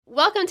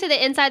Welcome to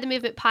the Inside the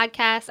Movement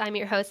podcast. I'm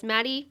your host,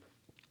 Maddie.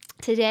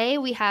 Today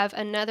we have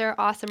another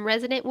awesome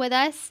resident with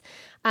us,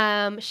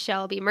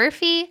 Shelby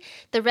Murphy.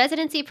 The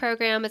residency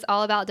program is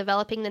all about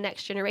developing the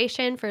next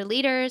generation for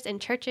leaders in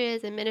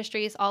churches and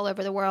ministries all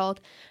over the world,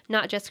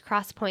 not just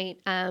Crosspoint.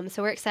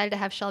 So we're excited to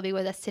have Shelby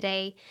with us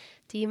today.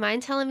 Do you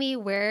mind telling me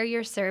where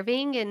you're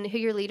serving and who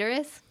your leader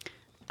is?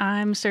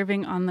 I'm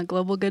serving on the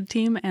Global Good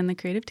team and the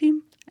creative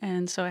team.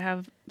 And so I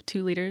have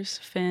two leaders,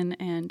 Finn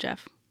and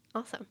Jeff.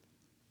 Awesome.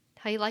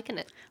 How you liking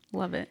it?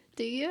 Love it.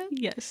 Do you?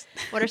 Yes.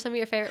 What are some of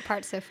your favorite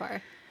parts so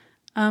far?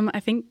 I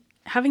think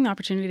having the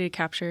opportunity to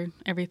capture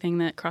everything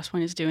that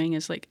Crosspoint is doing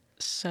is like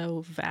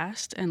so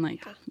vast and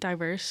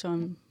diverse. So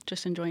I'm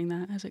just enjoying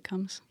that as it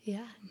comes.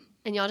 Yeah.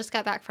 And y'all just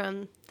got back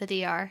from the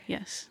DR.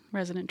 Yes.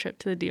 Resident trip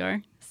to the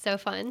DR. So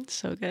fun.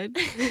 So good.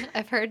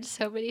 I've heard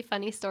so many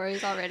funny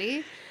stories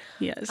already.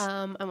 Yes.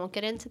 I won't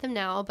get into them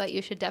now, but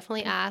you should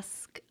definitely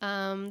ask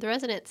the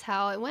residents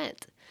how it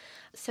went.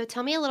 So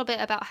tell me a little bit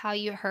about how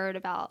you heard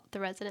about the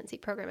residency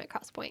program at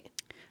Crosspoint.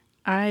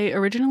 I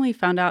originally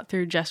found out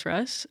through Jess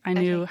Russ. I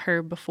knew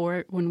her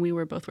before when we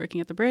were both working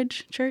at the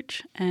Bridge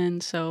Church.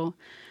 And so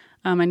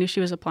I knew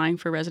she was applying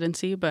for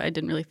residency, but I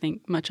didn't really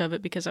think much of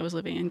it because I was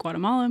living in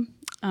Guatemala.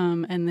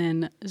 And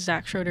then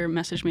Zach Schroeder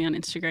messaged me on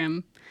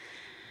Instagram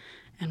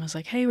and was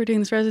like, hey, we're doing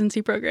this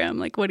residency program.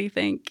 Like, what do you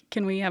think?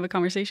 Can we have a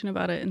conversation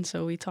about it? And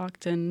so we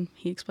talked and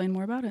he explained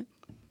more about it.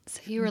 So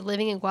you were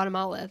living in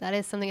Guatemala. That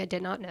is something I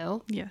did not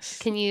know. Yes.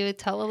 Can you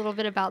tell a little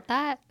bit about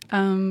that?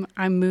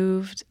 I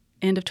moved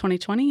end of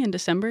 2020 in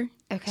December.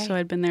 Okay. So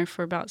I'd been there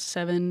for about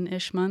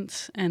 7-ish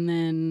months. And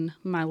then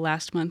my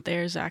last month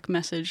there, Zach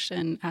messaged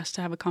and asked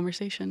to have a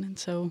conversation. And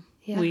so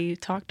we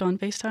talked on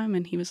FaceTime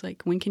and he was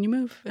like, when can you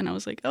move? And I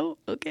was like, oh,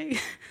 okay.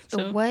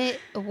 So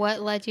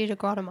What led you to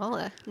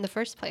Guatemala in the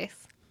first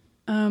place?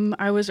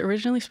 I was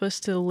originally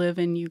supposed to live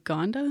in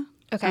Uganda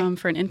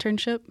for an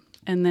internship.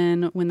 And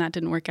then when that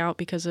didn't work out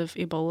because of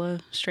Ebola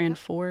strand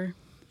 4,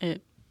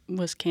 it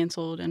was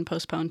canceled and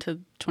postponed to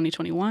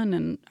 2021.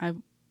 And I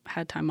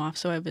had time off,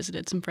 so I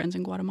visited some friends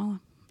in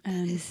Guatemala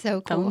and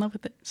so cool. Fell in love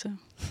with it. So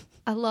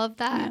I love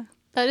that. Yeah.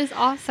 That is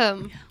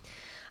awesome.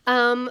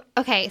 Yeah.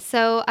 Okay,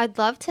 so I'd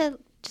love to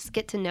just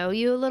get to know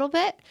you a little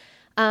bit.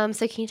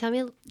 So can you tell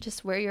me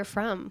just where you're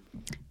from?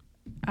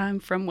 I'm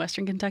from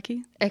Western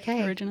Kentucky.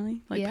 Okay.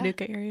 Originally,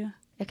 Paducah area.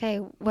 Okay.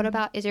 What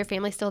about, is your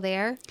family still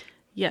there?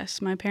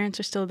 Yes, my parents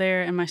are still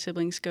there, and my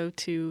siblings go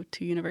to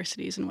two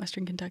universities in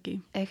Western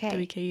Kentucky. Okay.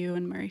 WKU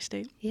and Murray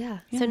State. Yeah.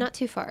 So not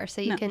too far. So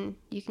you can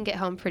get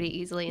home pretty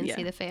easily and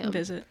see the fam.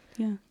 Visit.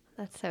 Yeah.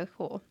 That's so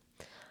cool.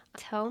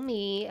 Tell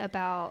me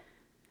about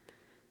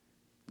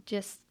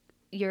just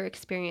your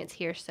experience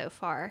here so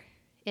far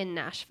in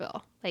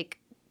Nashville, like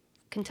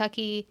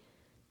Kentucky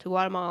to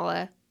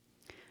Guatemala.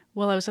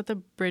 Well, I was at the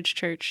Bridge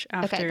Church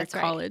after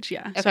college,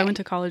 yeah. Okay. So I went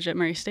to college at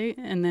Murray State,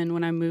 and then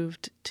when I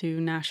moved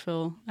to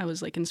Nashville, I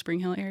was in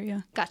Spring Hill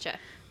area. Gotcha.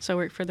 So I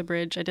worked for the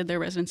Bridge. I did their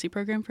residency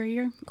program for a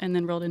year, and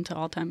then rolled into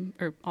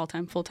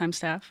full-time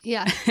staff.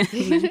 Yeah.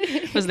 And then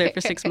was there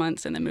for 6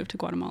 months, and then moved to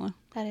Guatemala.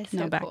 That is so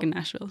now cool. back in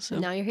Nashville. So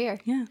now you're here.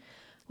 Yeah.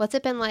 What's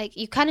it been like?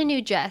 You kind of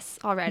knew Jess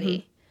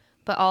already,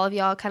 but all of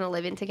y'all kind of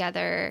living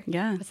together.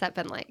 Yeah. What's that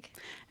been like?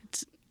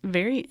 It's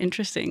very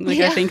interesting.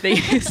 I think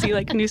that you see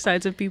new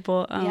sides of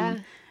people.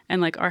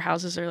 And our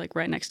houses are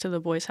right next to the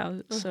boys'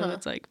 house, so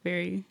it's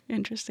very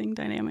interesting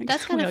dynamic.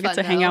 That's kind of fun. We all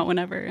get to hang out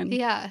whenever, and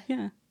yeah,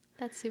 yeah,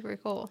 that's super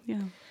cool. Yeah.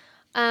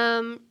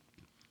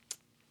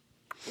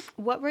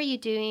 What were you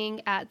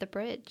doing at the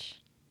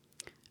Bridge?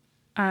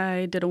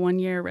 I did a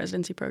 1-year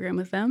residency program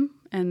with them,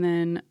 and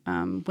then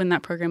when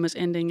that program was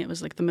ending, it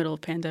was the middle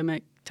of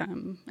pandemic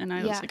time, and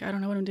I was I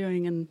don't know what I'm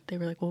doing, and they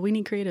were like, well, we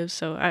need creatives,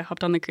 so I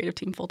hopped on the creative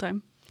team full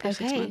time for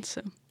 6 months.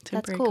 So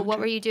that's cool. Contract. What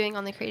were you doing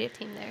on the creative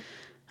team there?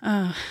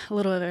 A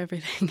little of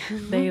everything.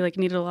 Mm-hmm. They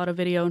needed a lot of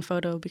video and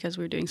photo because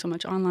we were doing so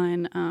much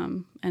online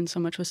and so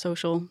much with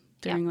social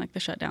during the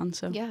shutdown.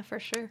 So yeah, for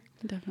sure,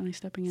 definitely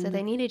stepping in. So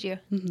they needed you.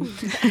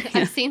 Mm-hmm.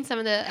 I've seen some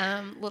of the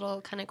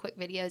little kind of quick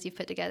videos you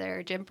put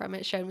together. Jim from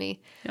it showed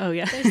me. Oh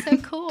yeah, they're so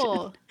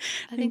cool.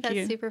 I think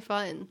that's super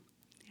fun.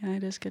 Yeah,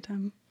 it is a good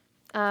time.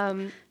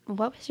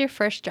 What was your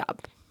first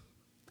job?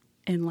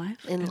 In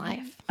life?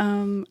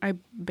 I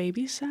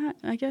babysat,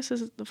 I guess,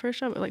 is the first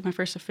job. My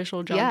first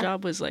official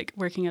job was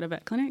working at a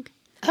vet clinic.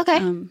 Okay,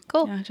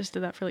 cool. Yeah, I just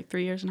did that for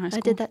 3 years in high school.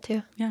 I did that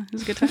too. Yeah, it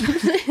was a good time.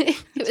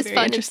 It was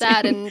fun and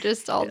sad and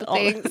just all the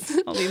things.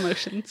 All the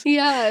emotions.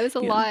 Yeah, it was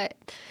a lot.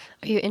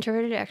 Are you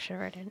introverted or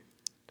extroverted?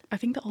 I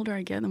think the older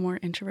I get, the more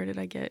introverted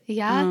I get.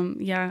 Yeah?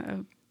 Yeah, I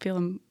feel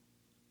I'm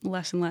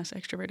less and less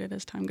extroverted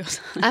as time goes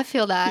on. I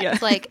feel that. Yeah.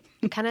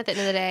 It's kind of at the end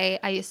of the day,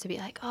 I used to be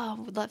I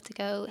would love to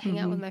go hang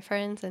out with my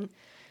friends. And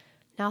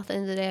now at the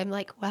end of the day, I'm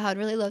like, wow, I'd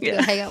really love to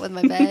go hang out with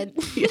my bed.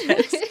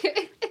 Yes.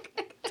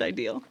 It's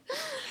ideal.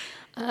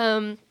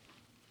 Who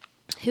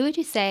would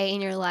you say in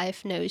your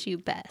life knows you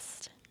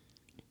best?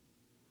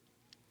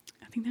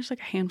 I think there's a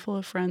handful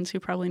of friends who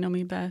probably know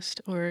me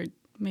best, or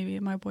maybe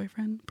my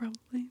boyfriend,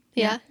 probably.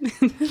 Yeah.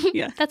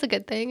 Yeah. That's a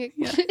good thing.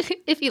 Yeah.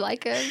 If you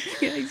like him.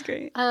 Yeah, he's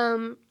great.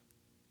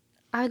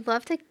 I would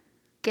love to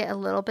get a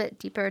little bit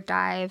deeper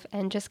dive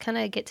and just kind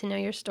of get to know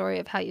your story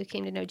of how you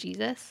came to know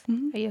Jesus.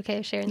 Are you okay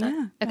with sharing that?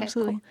 Yeah, Okay,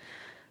 absolutely. cool.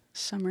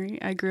 Summary.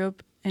 I grew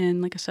up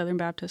in like a Southern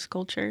Baptist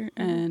culture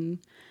and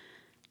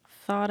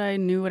thought I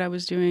knew what I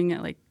was doing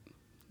at like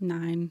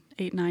 9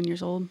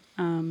 years old.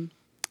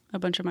 A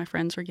bunch of my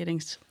friends were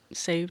getting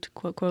saved,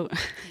 quote, quote,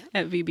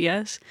 at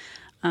VBS.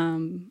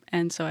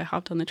 And so I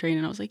hopped on the train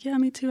and I was like, yeah,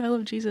 me too. I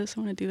love Jesus.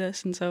 I want to do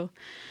this. And so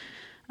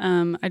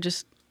I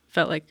just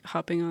felt like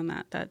hopping on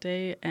that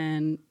day.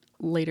 And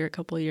later, a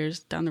couple of years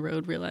down the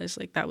road, realized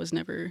like that was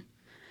never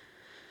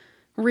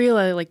real.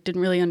 I like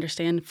didn't really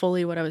understand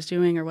fully what I was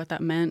doing or what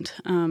that meant.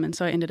 And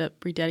so I ended up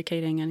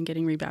rededicating and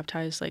getting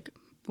rebaptized like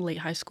late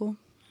high school.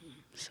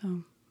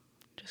 So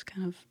just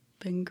kind of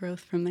big growth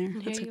from there.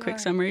 That's a quick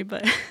summary,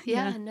 but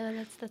yeah.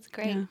 No, that's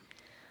great.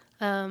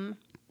 Yeah.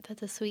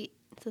 It's a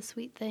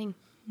sweet thing.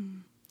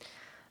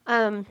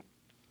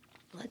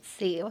 Let's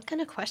see. What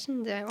kind of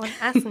questions do I want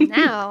to ask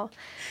now?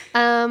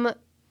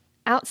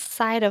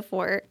 Outside of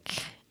work,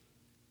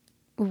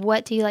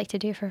 what do you like to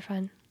do for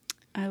fun?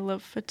 I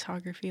love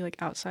photography,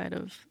 like outside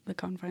of the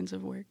confines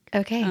of work.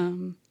 Okay.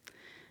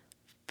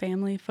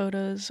 Family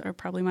photos are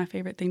probably my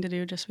favorite thing to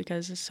do just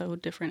because it's so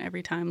different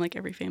every time. Like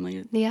every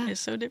family is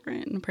so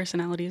different and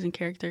personalities and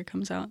character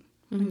comes out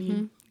when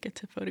you get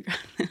to photograph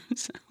them.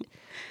 So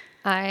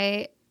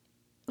I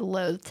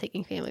loathe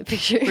taking family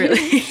pictures.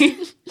 Really?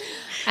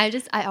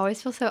 I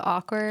always feel so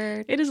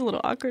awkward. It is a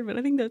little awkward, but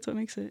I think that's what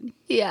makes it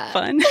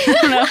fun. I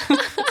don't know.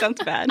 It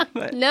sounds bad,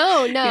 but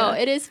No,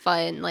 it is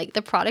fun. Like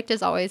the product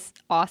is always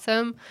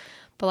awesome,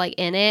 but like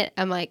in it,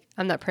 I'm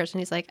that person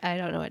who's like, I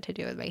don't know what to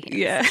do with my hands.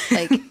 Yeah.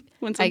 Like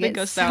when something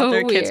goes south,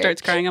 their kid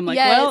starts crying. I'm like,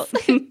 well,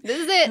 this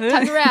is it.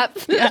 Time to wrap.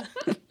 Yeah.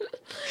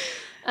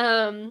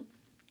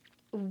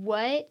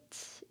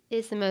 What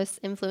is the most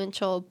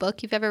influential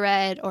book you've ever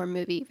read or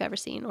movie you've ever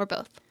seen, or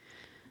both?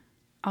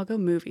 I'll go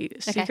movie.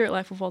 Secret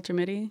Life of Walter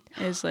Mitty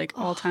is like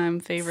all-time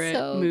favorite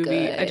so movie.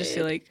 good. I just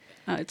feel like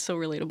it's so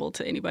relatable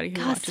to anybody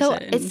who watches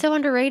it. It's so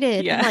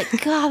underrated. Yeah. I'm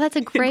like, God, that's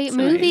a great It's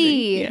movie.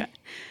 amazing. Yeah.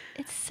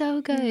 It's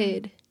so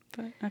good.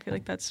 But I feel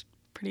like that's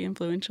pretty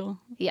influential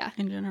Yeah.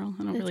 in general.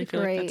 I don't It's really a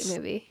feel great like that's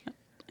movie.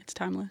 It's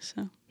timeless.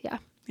 So Yeah.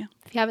 Yeah.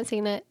 If you haven't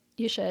seen it,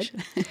 you should.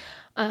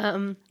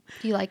 Do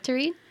you like to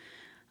read?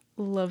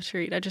 love to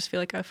read. I just feel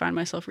like I find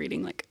myself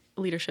reading like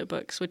leadership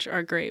books, which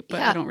are great, but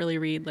Yeah. I don't really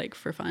read like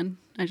for fun.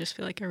 I just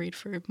feel like I read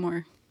for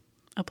more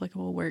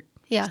applicable work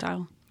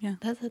style. Yeah.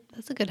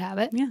 That's a good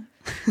habit. Yeah.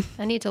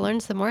 I need to learn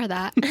some more of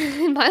that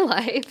in my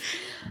life.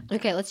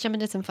 Okay, let's jump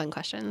into some fun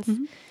questions.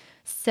 Mm-hmm.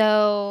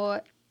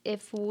 So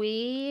if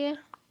we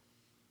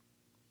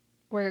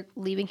were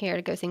leaving here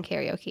to go sing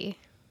karaoke,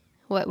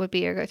 what would be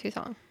your go-to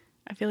song?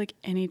 I feel like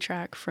any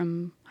track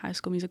from High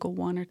School Musical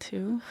 1 or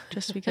 2,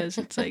 just because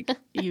it's like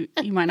you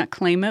might not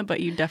claim it, but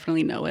you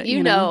definitely know it.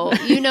 You know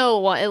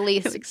one, at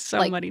least like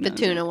somebody the knows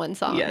tune it. of one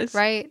song, Yes.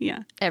 right?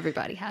 Yeah.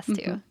 Everybody has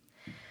to.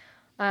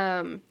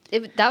 Mm-hmm.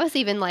 That was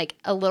even like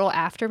a little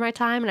after my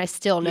time, and I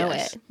still know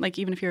Yes. it. Like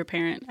even if you're a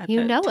parent at You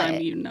that know time,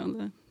 it. you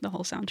know the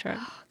whole soundtrack,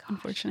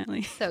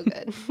 unfortunately. So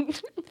good.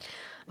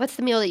 What's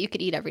the meal that you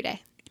could eat every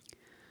day?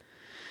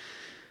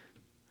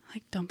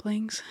 Like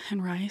dumplings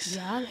and rice.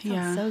 Yeah, that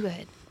sounds so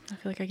good. I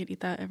feel like I could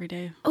eat that every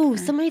day. Oh,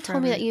 somebody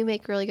told me that you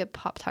make really good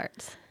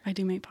Pop-Tarts. I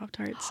do make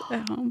Pop-Tarts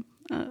at home.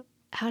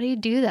 How do you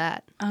do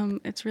that?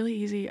 It's really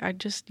easy. I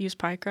just use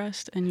pie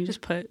crust, and you just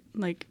put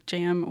like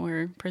jam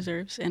or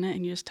preserves in it,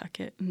 and you just tuck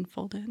it and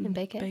fold it and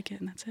bake it,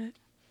 and that's it.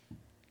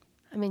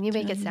 I mean, you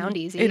make it sound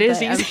easy. It is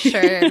but easy.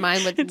 I'm sure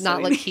mine would It's not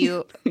so look easy.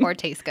 cute or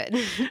taste good.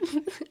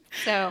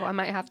 So I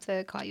might have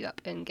to call you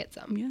up and get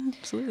some. Yeah,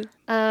 absolutely.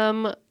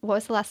 What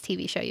was the last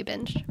TV show you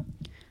binged?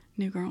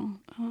 New Girl.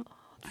 Oh,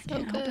 I so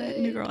can't help it.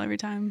 good. New Girl every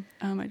time.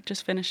 I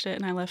just finished it,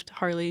 and I left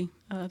Harley,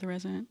 the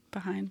resident,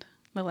 behind.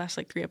 The last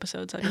like 3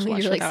 episodes, I just You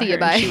watched were like, without "See her. you,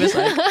 bye." And she was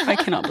like, "I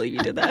cannot believe you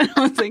did that."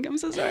 I was like, "I'm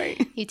so sorry."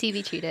 You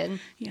TV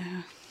cheated.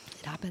 Yeah,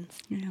 It happens.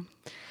 yeah.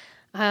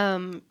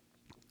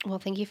 Well,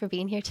 thank you for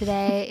being here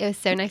today. It was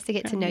so nice to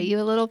get to know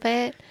you a little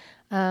bit.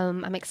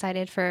 I'm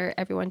excited for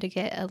everyone to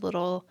get a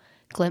little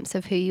glimpse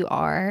of who you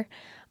are.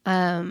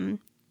 And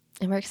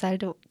we're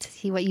excited to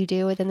see what you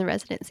do within the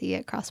residency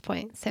at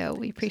Crosspoint. So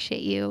we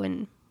appreciate you,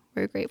 and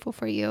we're grateful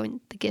for you and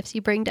the gifts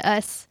you bring to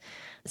us.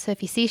 So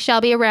if you see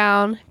Shelby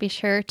around, be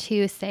sure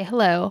to say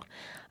hello,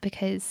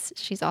 because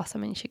she's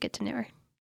awesome and you should get to know her.